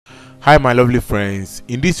Hi my lovely friends,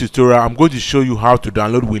 in this tutorial I'm going to show you how to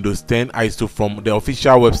download Windows 10 ISO from the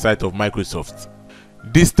official website of Microsoft.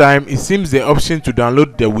 This time it seems the option to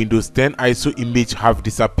download the Windows 10 ISO image have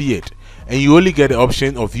disappeared and you only get the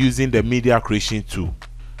option of using the media creation tool.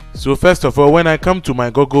 So first of all, when I come to my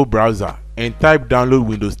Google browser and type download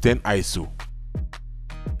Windows 10 ISO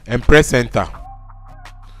and press enter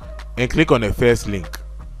and click on the first link.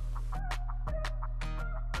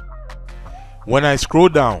 When I scroll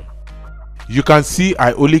down, you can see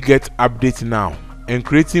I only get update now and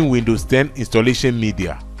creating Windows 10 installation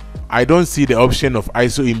media. I don't see the option of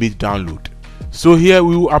ISO image download. So here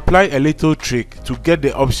we will apply a little trick to get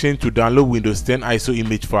the option to download Windows 10 ISO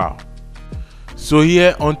image file. So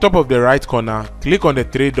here on top of the right corner, click on the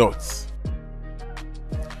three dots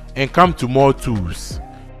and come to more tools,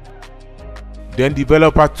 then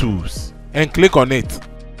developer tools and click on it.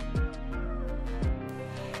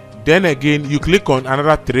 Then again you click on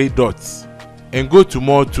another three dots and go to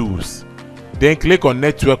more tools, then click on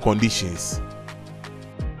network conditions.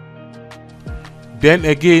 Then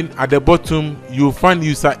again at the bottom you will find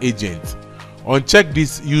user agent. Uncheck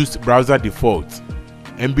this use browser default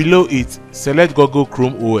and below it select Google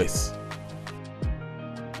Chrome OS.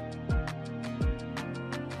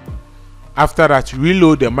 After that,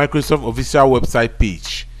 reload the Microsoft official website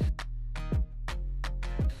page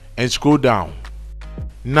and scroll down.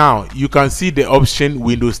 Now you can see the option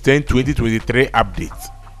Windows 10 2023 update.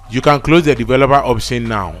 You can close the developer option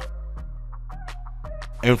now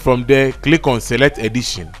and from there click on select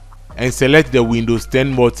edition and select the Windows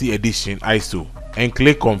 10 multi edition ISO and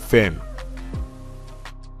click confirm.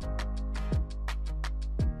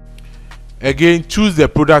 Again, choose the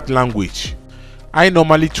product language. I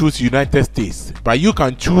normally choose United States, but you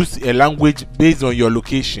can choose a language based on your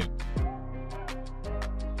location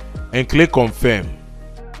and click confirm.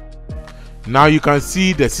 Now you can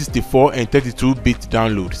see the 64 and 32-bit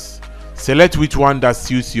downloads. Select which one that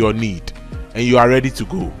suits your need and you are ready to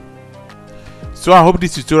go. So I hope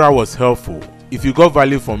this tutorial was helpful. If you got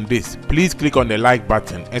value from this, please click on the like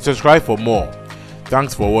button and subscribe for more.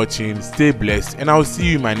 Thanks for watching, stay blessed, and I will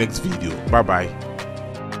see you in my next video. Bye bye.